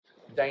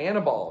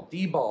Dianabol,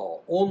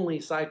 D-ball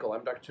only cycle.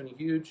 I'm Dr. Tony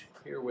Huge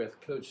here with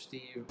Coach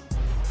Steve.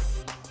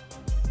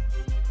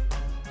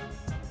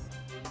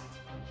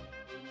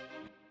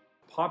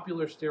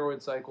 Popular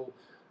steroid cycle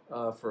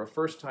for a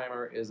first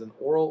timer is an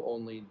oral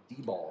only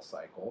D-ball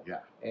cycle. Yeah.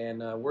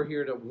 And we're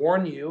here to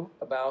warn you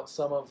about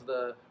some of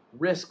the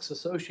risks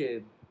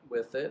associated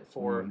with it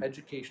for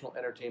educational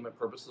entertainment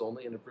purposes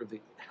only and improve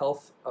the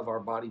health of our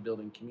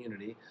bodybuilding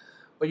community.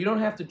 But you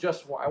don't have to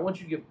just warn. I want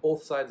you to give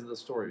both sides of the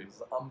story.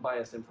 It's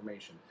unbiased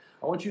information.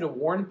 I want you to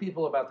warn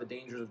people about the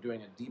dangers of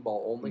doing a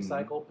D-ball only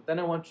cycle, but then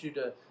I want you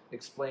to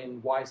explain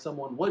why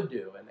someone would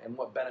do and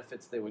what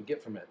benefits they would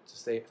get from it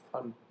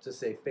to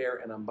stay fair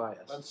and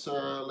unbiased.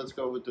 Let's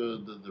go with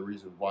the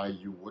reason why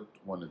you would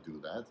want to do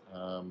that.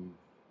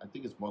 I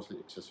think it's mostly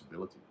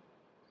accessibility,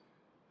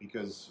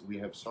 because we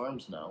have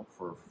SARMs now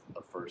for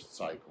a first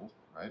cycle,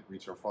 right,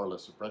 which are far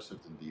less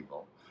suppressive than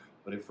D-ball.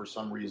 But if for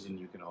some reason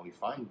you can only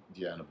find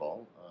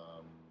Dianabol,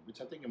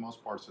 which I think in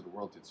most parts of the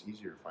world it's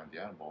easier to find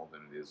Dianabol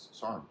than it is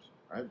SARMs,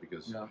 right?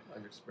 Because yeah,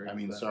 I've experienced I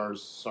mean, that.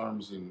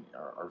 SARMs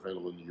are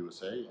available in the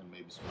USA and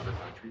maybe some other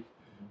countries,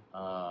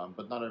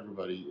 but not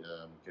everybody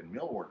can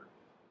mail order.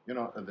 You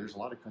know, there's a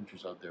lot of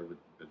countries out there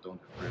that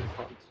don't have credit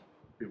cards,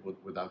 people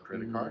without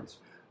credit cards,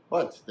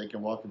 but they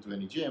can walk into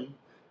any gym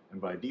and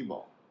buy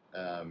D-ball.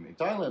 In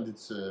Thailand,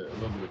 it's a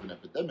little bit of an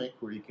epidemic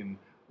where you can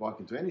walk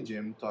into any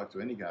gym, talk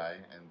to any guy,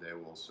 and they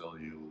will sell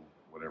you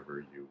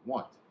whatever you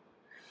want.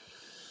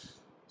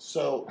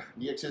 So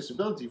the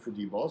accessibility for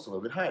D-ball is a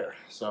little bit higher.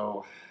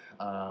 So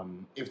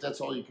if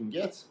that's all you can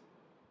get,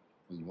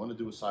 and you want to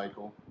do a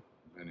cycle,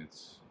 then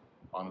it's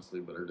honestly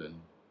better than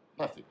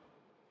nothing.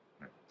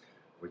 Right.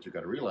 What you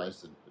got to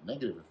realize, that the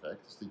negative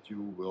effect is that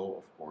you will,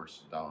 of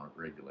course,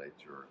 down-regulate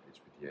your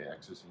HPTA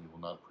axis, and you will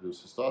not produce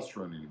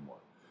testosterone anymore.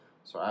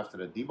 So after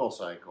that D-ball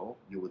cycle,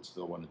 you would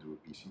still want to do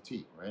a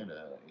PCT, right?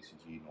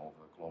 ACG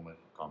Nova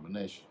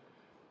combination.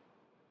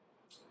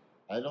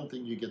 I don't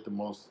think you get the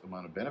most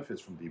amount of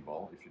benefits from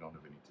D-ball if you don't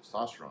have any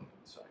testosterone in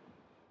the cycle.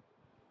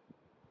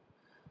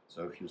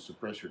 So if you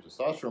suppress your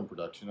testosterone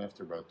production,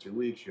 after about 2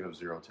 weeks you have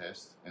zero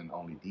test and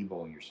only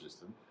D-ball in your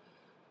system,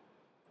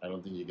 I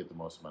don't think you get the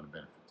most amount of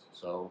benefits.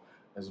 So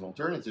as an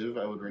alternative,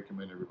 I would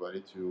recommend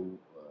everybody to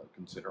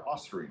consider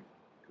Ostarine,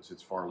 because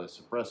it's far less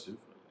suppressive.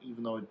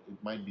 Even though it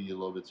might be a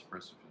little bit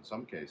suppressive in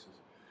some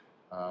cases,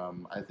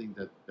 I think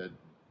that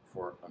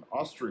for an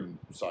Ostarine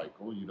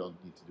cycle, you don't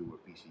need to do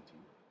a PCT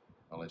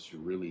unless you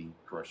really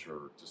crush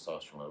your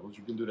testosterone levels.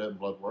 You can do that in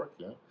blood work,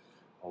 yeah.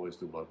 Always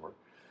do blood work.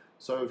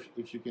 So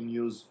if you can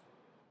use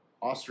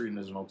Ostarine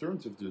as an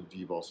alternative to the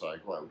D-ball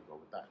cycle, I would go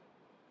with that.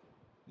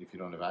 If you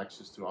don't have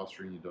access to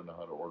Ostarine, you don't know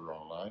how to order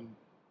online,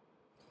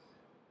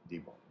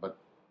 D-ball. But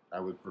I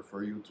would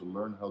prefer you to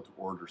learn how to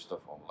order stuff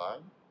online.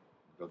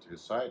 Go to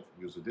his site,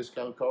 use a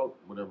discount code,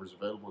 whatever's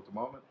available at the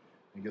moment,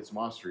 and get some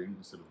Ostarine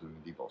instead of doing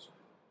a D-ball cycle.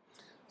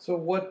 So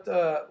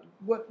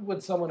what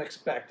would someone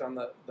expect on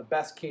the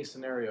best case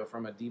scenario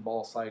from a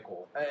D-ball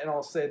cycle? And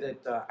I'll say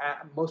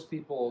that most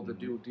people that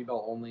do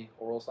D-ball only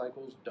oral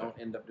cycles don't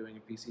end up doing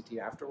a PCT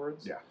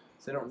afterwards. Yeah.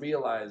 So they don't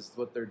realize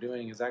what they're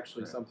doing is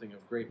actually something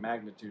of great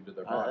magnitude to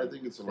their body. I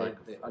think it's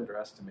they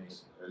underestimate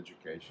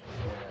education.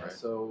 Yeah, right?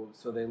 So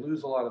they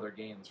lose a lot of their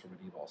gains from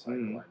a D-ball cycle.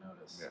 I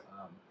notice. Yeah.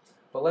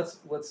 But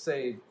let's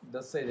say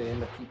they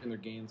end up keeping their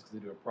gains because they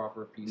do a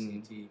proper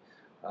PCT.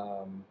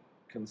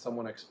 Can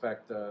someone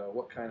expect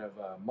what kind of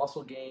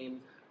muscle gain?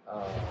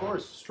 Of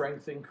course,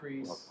 strength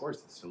increase. Well, of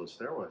course, it's still a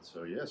steroid,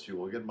 so yes, you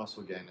will get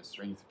muscle gain and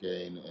strength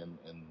gain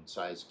and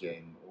size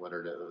gain.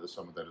 Whether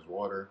some of that is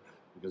water,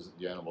 because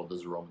the animal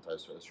does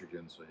aromatize to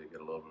estrogen, so you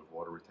get a little bit of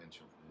water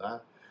retention from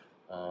that.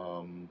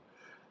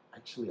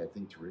 Actually, I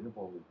think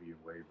Turinabol would be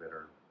a way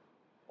better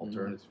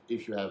alternative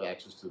if you have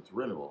access to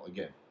Turinabol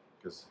again,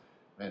 because.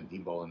 Man,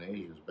 D-ball in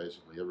Asia is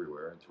basically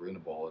everywhere, and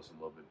Turinabol is a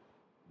little bit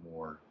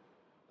more.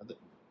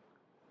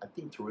 I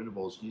think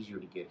Turinabol is easier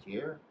to get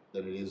here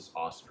than it is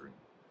Ostarine,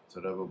 so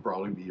that will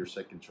probably be your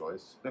second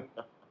choice.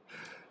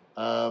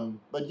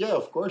 But yeah,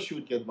 of course you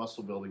would get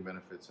muscle building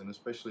benefits, and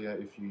especially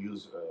if you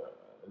use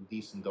a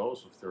decent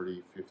dose of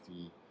 30,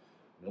 50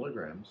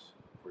 milligrams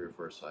for your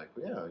first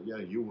cycle. Yeah,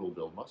 you will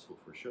build muscle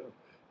for sure,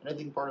 and I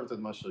think part of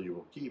that muscle you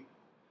will keep.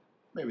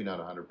 Maybe not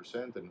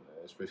 100%, and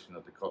especially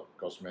not the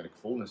cosmetic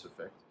fullness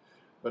effect.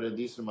 But a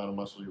decent amount of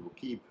muscle you will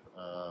keep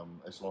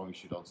as long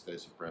as you don't stay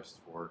suppressed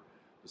for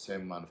the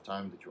same amount of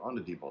time that you're on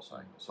the D-ball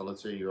cycle. So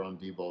let's say you're on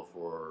D-ball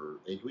for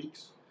 8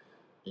 weeks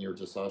and your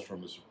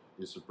testosterone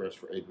is suppressed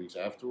for 8 weeks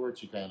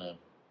afterwards, you kind of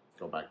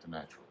go back to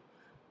natural.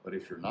 But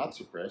if you're not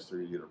suppressed or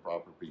you get a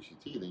proper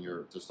PCT, then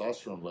your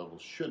testosterone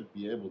levels should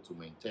be able to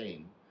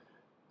maintain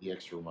the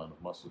extra amount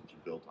of muscle that you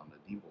built on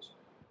the D-ball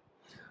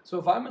cycle. So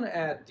if I'm going to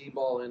add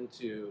D-ball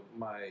into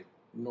my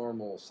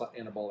normal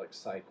anabolic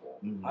cycle,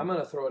 I'm going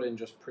to throw it in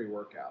just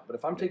pre-workout. But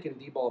if I'm taking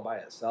D-ball by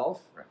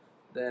itself,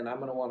 then I'm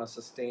going to want to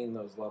sustain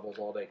those levels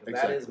all day,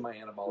 because that is my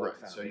anabolic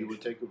foundation. So you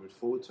would take it with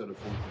food, so the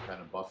food can kind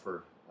of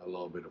buffer a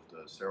little bit of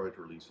the steroid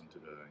release into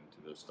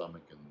the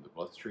stomach and the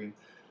bloodstream.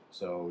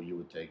 So you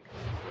would take,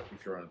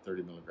 if you're on a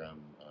 30 milligram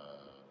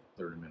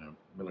 30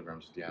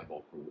 milligrams of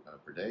Dianabol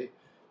per day,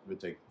 you would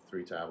take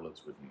 3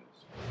 tablets with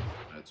meals.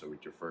 Right? So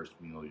with your first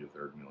meal, your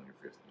third meal, your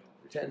fifth meal.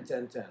 10,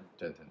 10, 10. 10,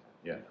 10, 10.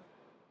 Yeah.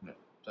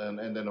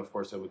 And then, of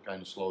course, that would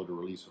kind of slow the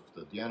release of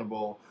the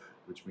Dianabol,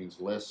 which means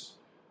less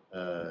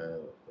a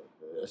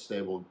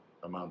stable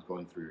amount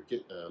going through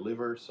your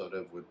liver, so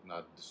that would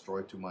not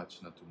destroy too much,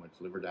 not too much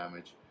liver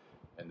damage,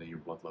 and then your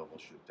blood level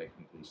should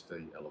technically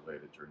stay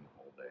elevated during the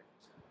whole day.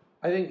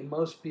 I think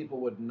most people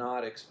would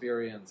not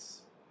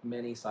experience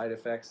many side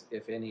effects,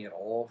 if any at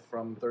all,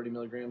 from 30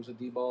 milligrams of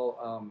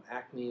D-bol.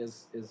 Acne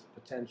is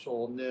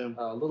potential, Yeah.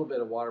 a little bit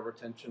of water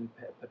retention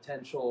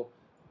potential.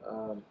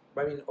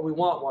 I mean, we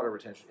want water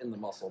retention in the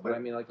muscle, but I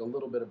mean, like a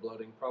little bit of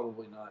bloating,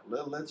 probably not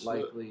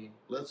likely.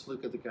 Let's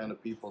look at the kind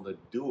of people that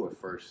do a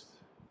first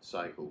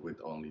cycle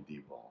with only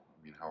D-bol.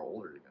 I mean, how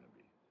old are they going to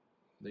be?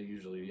 They're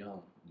usually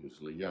young.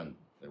 Usually young.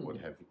 And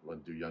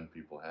what do young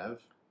people have?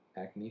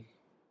 Acne.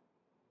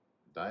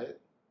 Diet?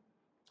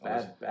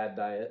 Bad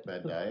diet.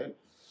 Bad diet.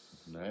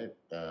 Right.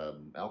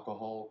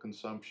 Alcohol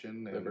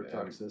consumption. Liver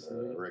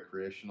toxicity.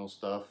 Recreational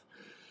stuff.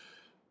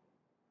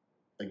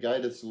 A guy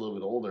that's a little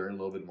bit older and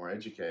a little bit more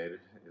educated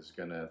is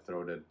going to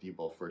throw that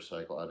D-bol first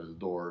cycle out of the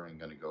door and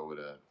going to go with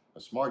a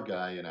smart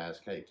guy and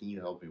ask, hey, can you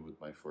help me with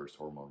my first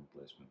hormone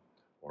replacement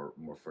or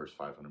my first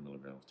 500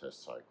 milligram of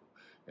test cycle?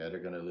 Yeah, they're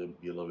going to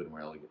be a little bit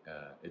more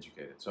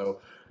educated. So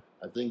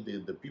I think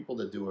the people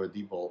that do a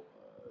D-bol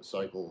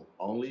cycle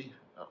only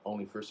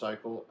first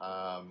cycle,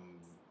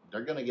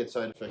 they're going to get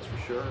side effects for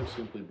sure,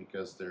 simply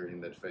because they're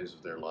in that phase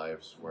of their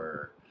lives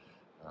where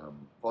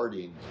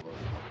partying is a little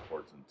bit more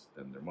important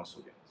than their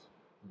muscle gains.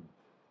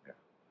 Yeah.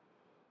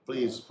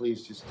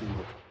 Please just do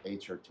the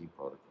HRT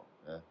protocol.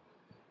 Yeah.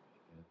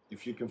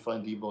 If you can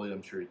find D-bol,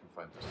 I'm sure you can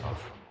find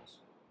testosterone also.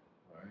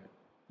 All right.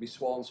 Be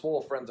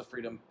swole, friends of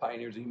freedom,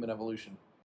 pioneers of human evolution.